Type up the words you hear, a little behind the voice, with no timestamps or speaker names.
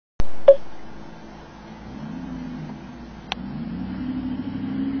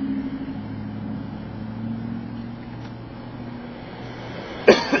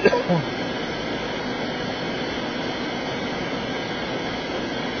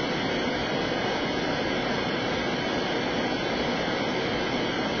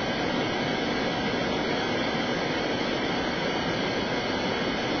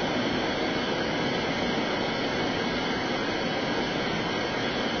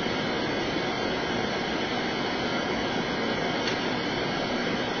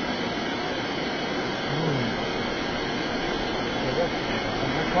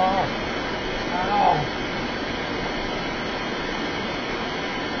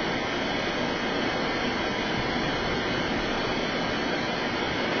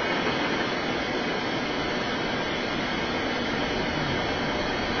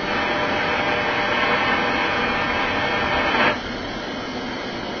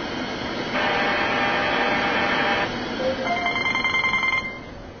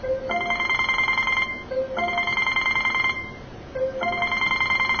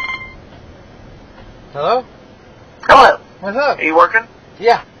What's up? Are you working?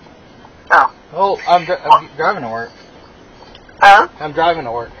 Yeah. Oh. Oh, I'm driving to work. Huh? I'm driving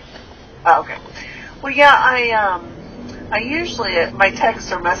to work. Oh, okay. Well, yeah, I usually, my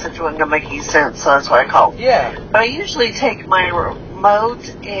text or message wasn't going to make any sense, so that's why I called. Yeah. But I usually take my remote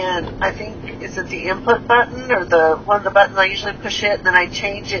and I think, is it the input button or the one of the buttons I usually push it and then I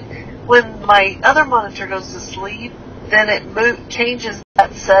change it. When my other monitor goes to sleep, then it changes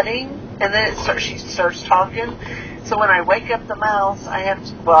that setting and then she starts talking. So when I wake up the mouse, I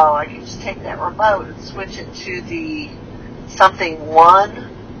can just take that remote and switch it to the something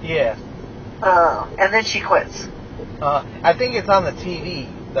 1. Yeah. And then she quits. I think it's on the TV.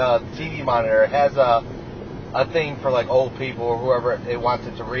 The TV monitor. It has a thing for like old people or whoever it wants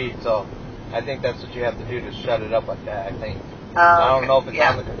it to read. So I think that's what you have to do to shut it up like that. I think. I don't know if it's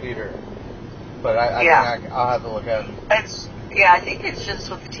on the computer, but I think I'll have to look at it. I think it's just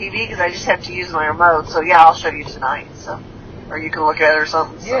with the TV because I just have to use my remote. So yeah, I'll show you tonight. So, or you can look at it or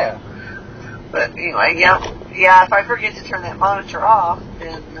something. So. Yeah. But anyway, yeah. If I forget to turn that monitor off,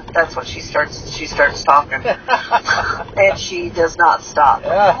 then that's what she starts talking, and she does not stop.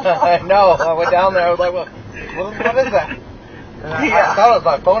 Yeah, I know. I went down there. I was like, "What is that?" And I thought it was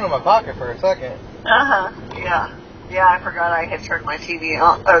my phone in my pocket for a second. Yeah. Yeah, I forgot I had turned my TV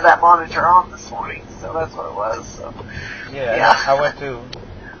on or that monitor on this morning, so that's what it was. So. Yeah. I went to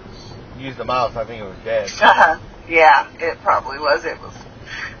use the mouse. I think it was dead. Yeah, it probably was.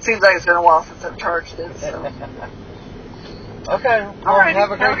 Seems like it's been a while since I've charged it. So. Okay. All right.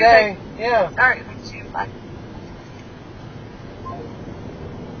 Have a great day. Yeah. All right. Thank you. Bye.